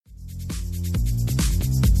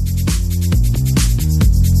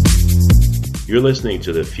You're listening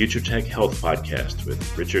to the Future Tech Health Podcast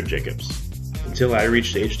with Richard Jacobs. Until I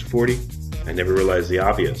reached age 40, I never realized the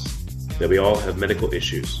obvious, that we all have medical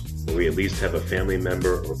issues, or we at least have a family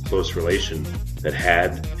member or close relation that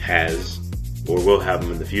has, or will have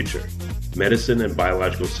them in the future. Medicine and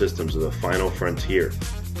biological systems are the final frontier.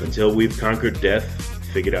 Until we've conquered death,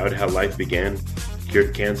 figured out how life began,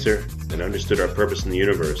 cured cancer, and understood our purpose in the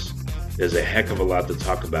universe, there's a heck of a lot to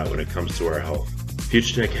talk about when it comes to our health.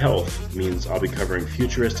 Future Tech Health means I'll be covering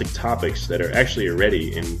futuristic topics that are actually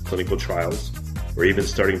already in clinical trials, or even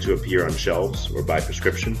starting to appear on shelves or by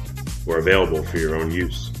prescription, or available for your own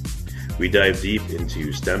use. We dive deep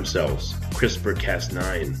into stem cells,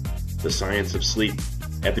 CRISPR-Cas9, the science of sleep,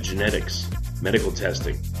 epigenetics, medical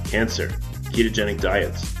testing, cancer, ketogenic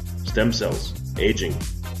diets, stem cells, aging,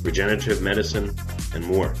 regenerative medicine, and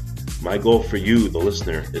more. My goal for you, the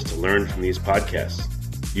listener, is to learn from these podcasts.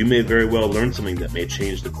 You may very well learn something that may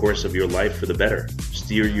change the course of your life for the better,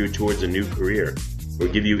 steer you towards a new career, or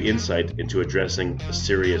give you insight into addressing a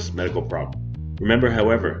serious medical problem. Remember,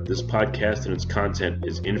 however, this podcast and its content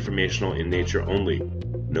is informational in nature only.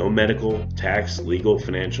 No medical, tax, legal,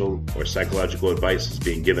 financial, or psychological advice is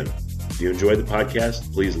being given. If you enjoy the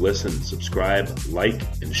podcast, please listen, subscribe, like,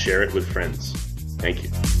 and share it with friends. Thank you.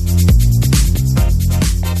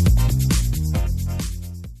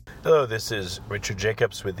 Hello, this is Richard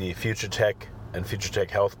Jacobs with the Future Tech and Future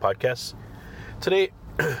Tech Health podcasts. Today,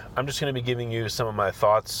 I'm just going to be giving you some of my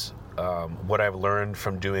thoughts, what I've learned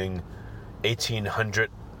from doing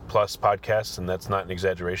 1,800 plus podcasts, and that's not an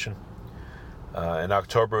exaggeration. In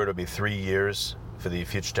October, it'll be 3 years for the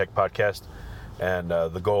Future Tech podcast, and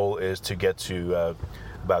the goal is to get to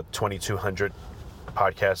about 2,200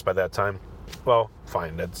 podcasts by that time. Well,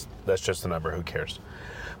 fine, that's just a number, who cares?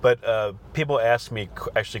 But people ask me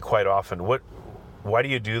actually quite often, why do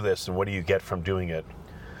you do this and what do you get from doing it?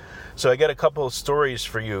 So I got a couple of stories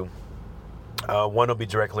for you. One will be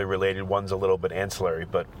directly related, one's a little bit ancillary.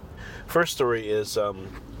 But first story is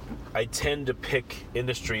I tend to pick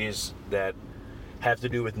industries that have to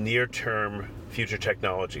do with near-term future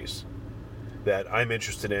technologies that I'm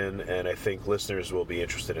interested in and I think listeners will be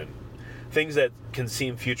interested in. Things that can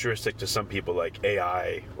seem futuristic to some people, like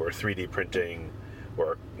AI or 3D printing,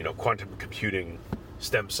 or quantum computing,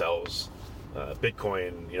 stem cells,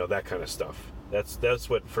 Bitcoin, that kind of stuff. That's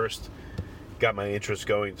what first got my interest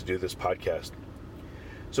going to do this podcast.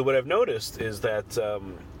 So what I've noticed is that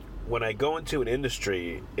when I go into an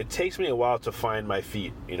industry, it takes me a while to find my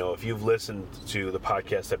feet. If you've listened to the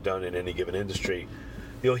podcast I've done in any given industry,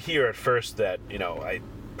 you'll hear at first that I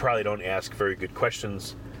probably don't ask very good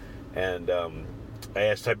questions, and I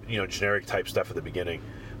ask generic type stuff at the beginning.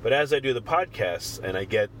 But as I do the podcasts and I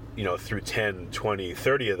get, through 10, 20,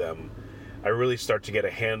 30 of them, I really start to get a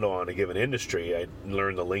handle on a given industry. I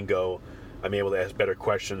learn the lingo. I'm able to ask better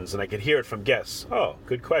questions, and I can hear it from guests. Oh,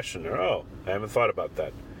 good question, or oh, I haven't thought about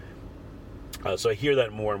that. So I hear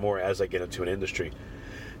that more and more as I get into an industry.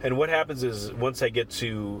 And what happens is once I get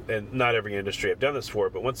to, and not every industry I've done this for,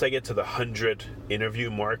 but once I get to the 100 interview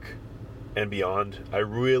mark and beyond, I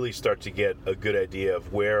really start to get a good idea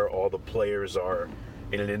of where all the players are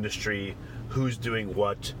in an industry, who's doing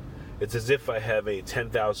what. It's as if I have a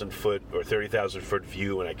 10,000 foot or 30,000 foot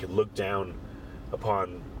view and I can look down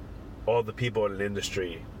upon all the people in an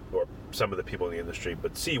industry, or some of the people in the industry,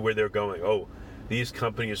 but see where they're going. Oh, these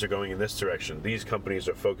companies are going in this direction. These companies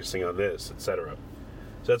are focusing on this, etc.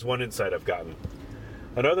 So that's one insight I've gotten.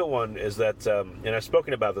 Another one is that, and I've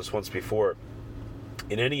spoken about this once before,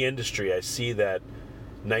 in any industry I see that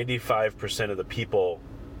 95% of the people,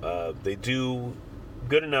 they do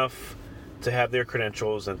good enough to have their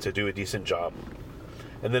credentials and to do a decent job.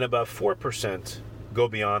 And then about 4% go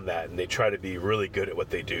beyond that and they try to be really good at what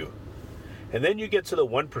they do. And then you get to the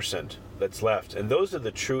 1% that's left, and those are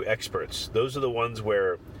the true experts. Those are the ones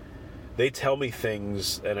where they tell me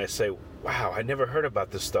things and I say, wow, I never heard about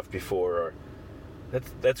this stuff before, or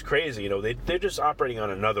that's crazy. They're just operating on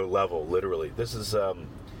another level, literally. These are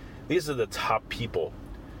the top people.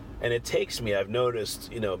 And it takes me, I've noticed,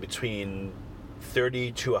 between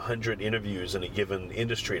 30 to 100 interviews in a given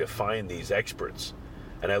industry to find these experts.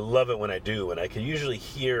 And I love it when I do. And I can usually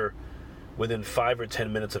hear within 5 or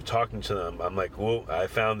 10 minutes of talking to them, I'm like, whoa, I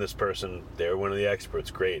found this person. They're one of the experts.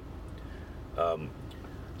 Great.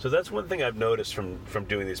 So that's one thing I've noticed from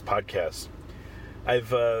doing these podcasts.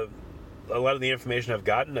 A lot of the information I've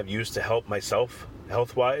gotten, I've used to help myself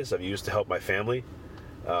health-wise. I've used to help my family.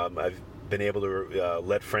 I've been able to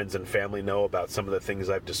let friends and family know about some of the things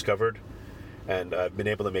I've discovered. And I've been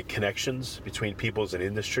able to make connections between peoples and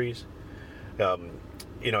industries.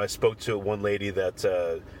 I spoke to one lady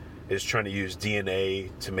that is trying to use DNA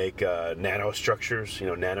to make nanostructures,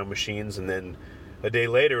 nanomachines, and then a day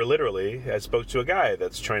later, literally, I spoke to a guy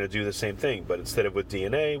that's trying to do the same thing, but instead of with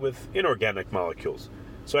DNA, with inorganic molecules.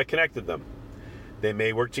 So I connected them. They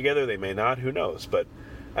may work together, they may not, who knows, but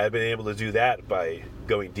I've been able to do that by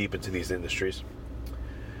going deep into these industries.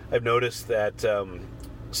 I've noticed that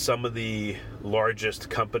some of the largest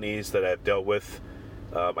companies that I've dealt with,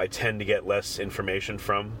 I tend to get less information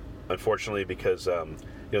from, unfortunately, because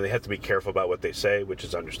they have to be careful about what they say, which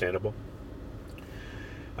is understandable.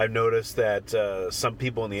 I've noticed that some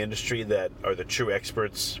people in the industry that are the true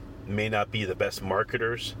experts may not be the best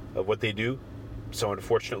marketers of what they do. So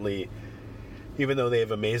unfortunately, even though they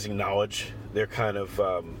have amazing knowledge, they're kind of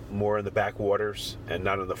more in the backwaters and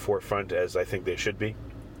not in the forefront as I think they should be.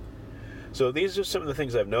 So these are some of the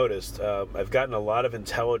things I've noticed. I've gotten a lot of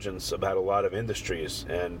intelligence about a lot of industries,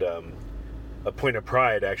 and a point of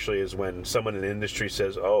pride actually is when someone in the industry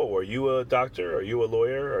says, "Oh, are you a doctor? Are you a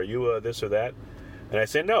lawyer? Are you a this or that?" And I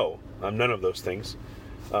say, "No, I'm none of those things."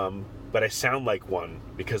 But I sound like one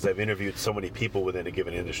because I've interviewed so many people within a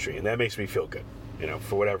given industry, and that makes me feel good,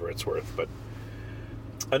 for whatever it's worth. But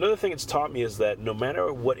another thing it's taught me is that no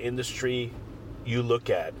matter what industry you look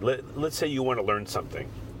at, let's say you want to learn something.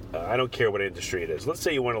 I don't care what industry it is. Let's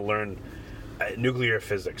say you want to learn nuclear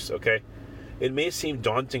physics, okay? It may seem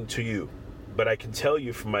daunting to you, but I can tell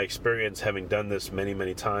you from my experience having done this many,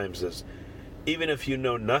 many times is even if you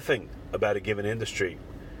know nothing about a given industry,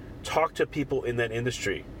 talk to people in that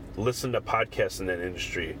industry, listen to podcasts in that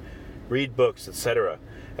industry, read books, etc.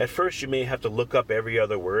 At first, you may have to look up every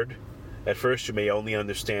other word. At first, you may only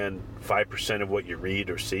understand 5% of what you read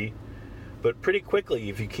or see. But pretty quickly,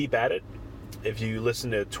 if you keep at it, if you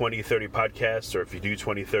listen to 20, 30 podcasts, or if you do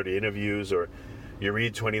 20, 30 interviews, or you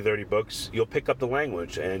read 20, 30 books, you'll pick up the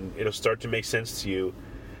language and it'll start to make sense to you,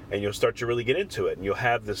 and you'll start to really get into it. And you'll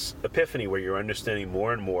have this epiphany where you're understanding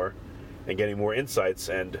more and more and getting more insights,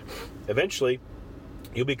 and eventually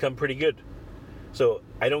you'll become pretty good. So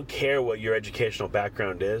I don't care what your educational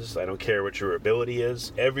background is. I don't care what your ability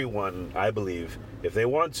is. Everyone, I believe, if they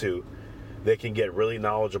want to, they can get really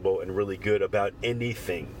knowledgeable and really good about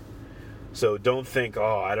anything. So don't think,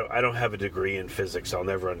 I don't have a degree in physics, I'll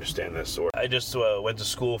never understand this. Or I just went to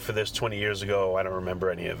school for this 20 years ago, I don't remember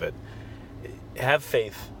any of it. Have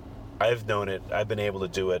faith. I've known it. I've been able to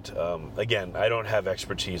do it. Again, I don't have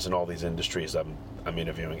expertise in all these industries I'm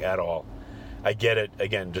interviewing at all. I get it,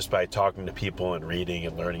 again, just by talking to people and reading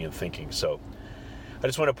and learning and thinking. So I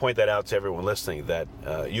just want to point that out to everyone listening, that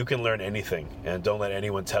you can learn anything, and don't let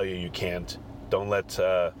anyone tell you can't. Don't let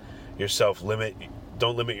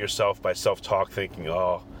Don't limit yourself by self-talk, thinking,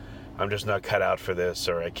 I'm just not cut out for this,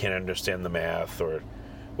 or I can't understand the math, or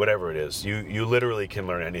whatever it is. You literally can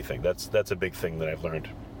learn anything. That's a big thing that I've learned.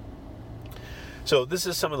 So this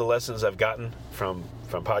is some of the lessons I've gotten from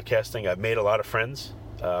podcasting. I've made a lot of friends.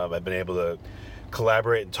 I've been able to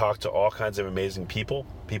collaborate and talk to all kinds of amazing people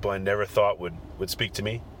I never thought would speak to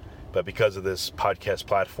me, but because of this podcast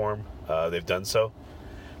platform, they've done so.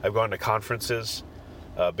 I've gone to conferences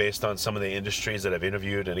based on some of the industries that I've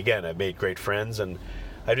interviewed, and again, I've made great friends, and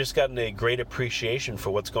I've just gotten a great appreciation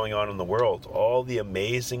for what's going on in the world, all the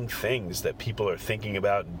amazing things that people are thinking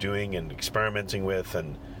about and doing and experimenting with,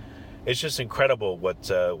 and it's just incredible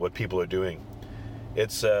what people are doing.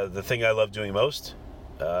 It's the thing I love doing most.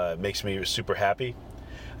 It makes me super happy,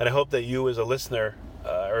 and I hope that you as a listener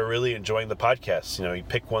are really enjoying the podcasts. You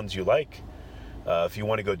pick ones you like. If you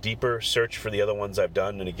want to go deeper, search for the other ones I've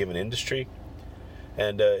done in a given industry.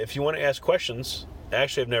 And if you want to ask questions,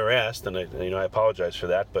 actually I've never asked, and I apologize for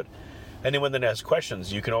that, but anyone that has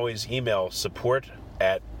questions, you can always email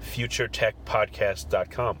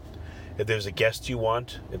support@futuretechpodcast.com. If there's a guest you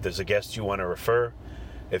want, if there's a guest you want to refer,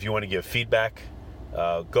 if you want to give feedback,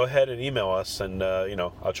 go ahead and email us, and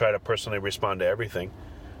I'll try to personally respond to everything.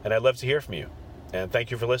 And I'd love to hear from you. And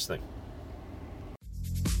thank you for listening.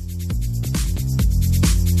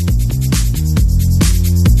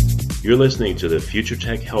 You're listening to the Future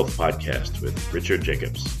Tech Health Podcast with Richard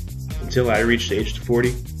Jacobs. Until I reached age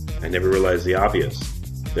 40, I never realized the obvious,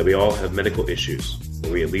 that we all have medical issues, or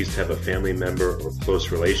we at least have a family member or close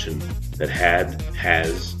relation that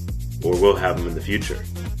has, or will have them in the future.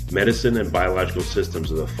 Medicine and biological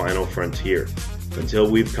systems are the final frontier. Until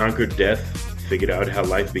we've conquered death, figured out how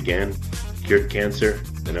life began, cured cancer,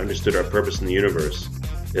 and understood our purpose in the universe,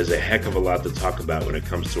 there's a heck of a lot to talk about when it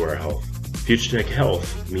comes to our health. Future Tech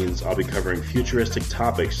Health means I'll be covering futuristic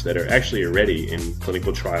topics that are actually already in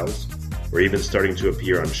clinical trials, or even starting to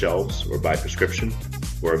appear on shelves or by prescription,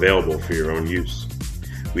 or available for your own use.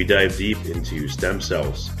 We dive deep into stem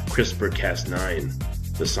cells,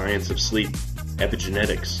 CRISPR-Cas9, the science of sleep,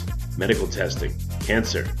 epigenetics, medical testing,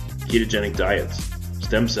 cancer, ketogenic diets,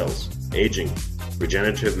 stem cells, aging,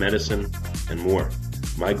 regenerative medicine, and more.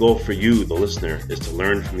 My goal for you, the listener, is to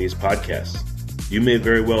learn from these podcasts. You may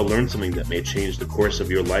very well learn something that may change the course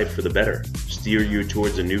of your life for the better, steer you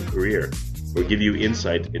towards a new career, or give you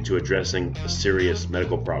insight into addressing a serious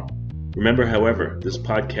medical problem. Remember, however, this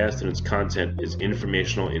podcast and its content is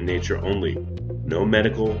informational in nature only. No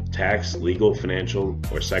medical, tax, legal, financial,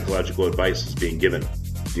 or psychological advice is being given.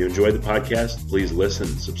 If you enjoyed the podcast, please listen,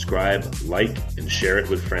 subscribe, like, and share it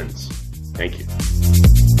with friends. Thank you.